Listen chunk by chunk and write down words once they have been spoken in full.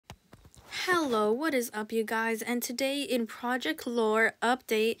Hello, what is up you guys? And today in Project Lore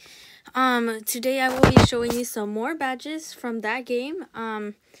update, today I will be showing you some more badges from that game.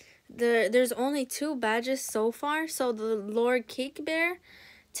 There's only 2 badges so far. So the Lore Cake Bear,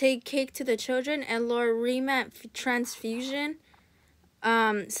 Take Cake to the Children, and Lore Remap Transfusion,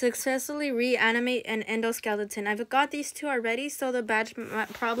 successfully reanimate an endoskeleton. I've got these 2 already, so the badge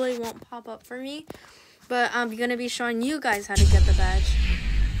probably won't pop up for me. But I'm gonna be showing you guys how to get the badge.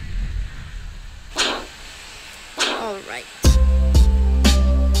 Alright.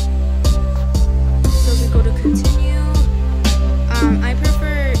 So we go to continue. I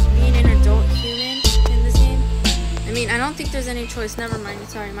prefer being an adult human in this game. I mean, I don't think there's any choice. Never mind.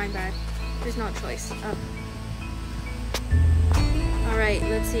 Sorry, my bad. There's no choice. Alright,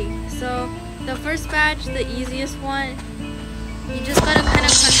 let's see. So, the first badge, the easiest one, you just gotta kind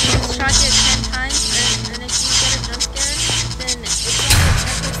of track it 10 times, and if you get a jump scare, then it's only a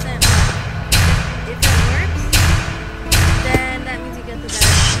 10%. If it works, then that means you get the badge.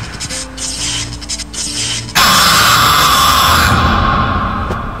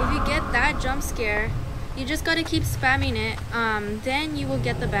 If you get that jump scare, you just gotta keep spamming it. Then you will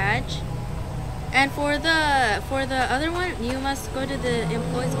get the badge. And for the other one, you must go to the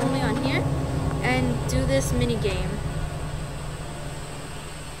employees only on here and do this mini game.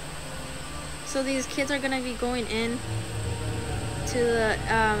 So these kids are gonna be going in to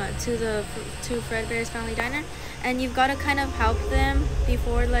Fredbear's Family Diner, and you've got to kind of help them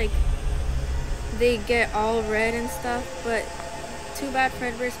before like they get all red and stuff. But too bad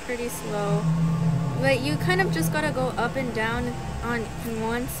Fredbear's pretty slow. But you kind of just gotta go up and down on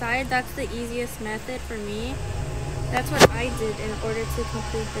one side. That's the easiest method for me. That's what I did in order to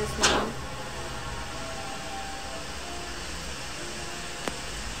complete this one.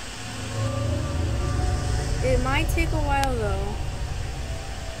 It might take a while though.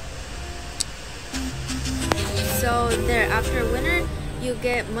 So there, after a winner, you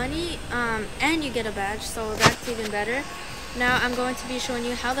get money, and you get a badge, so that's even better. Now I'm going to be showing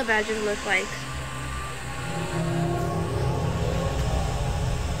you how the badges look like.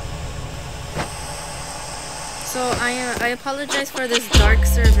 So I apologize for this dark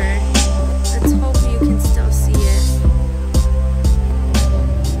server. Let's hope you can still see it.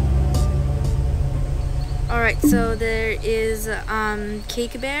 Alright, so there is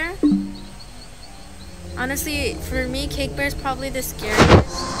Cake Bear. Honestly, for me, Cake Bear is probably the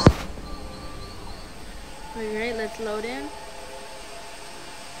scariest. Alright, let's load him.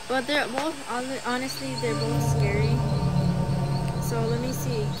 But they're both, honestly, they're both scary. So let me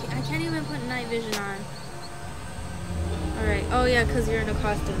see. I can't even put night vision on. Alright, oh yeah, because you're in a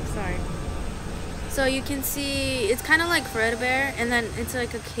costume, sorry. So you can see, it's kind of like Fredbear, and then it's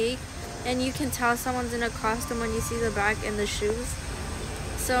like a cake. And you can tell someone's in a costume when you see the back and the shoes.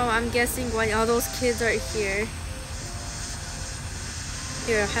 So I'm guessing why all those kids are here.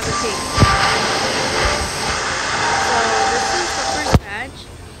 Here, have a cake. So this is the first badge.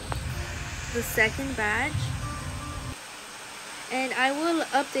 The second badge. And I will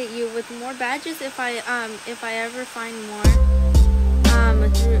update you with more badges if I ever find more. Let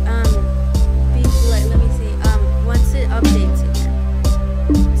me see. Once it updates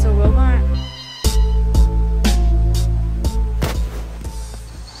again. So robot.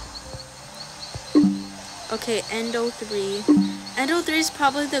 Okay, Endo 3. Endo 3 is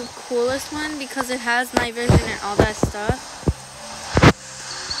probably the coolest one because it has night vision and all that stuff.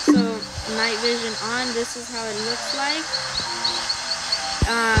 So, night vision on, this is how it looks like.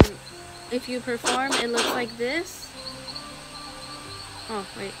 If you perform, it looks like this. Oh,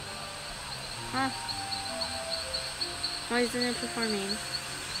 wait. Huh? Why isn't it performing?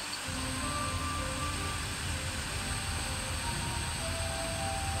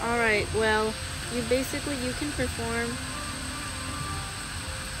 Alright, well, you can perform.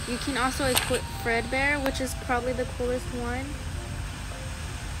 You can also equip Fredbear, which is probably the coolest one.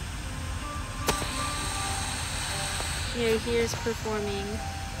 Yeah, here's performing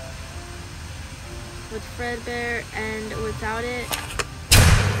with Fredbear and without it.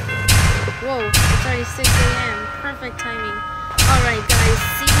 Whoa, it's already 6 AM. Perfect timing. Alright guys,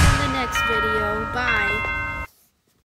 see you in the next video. Bye.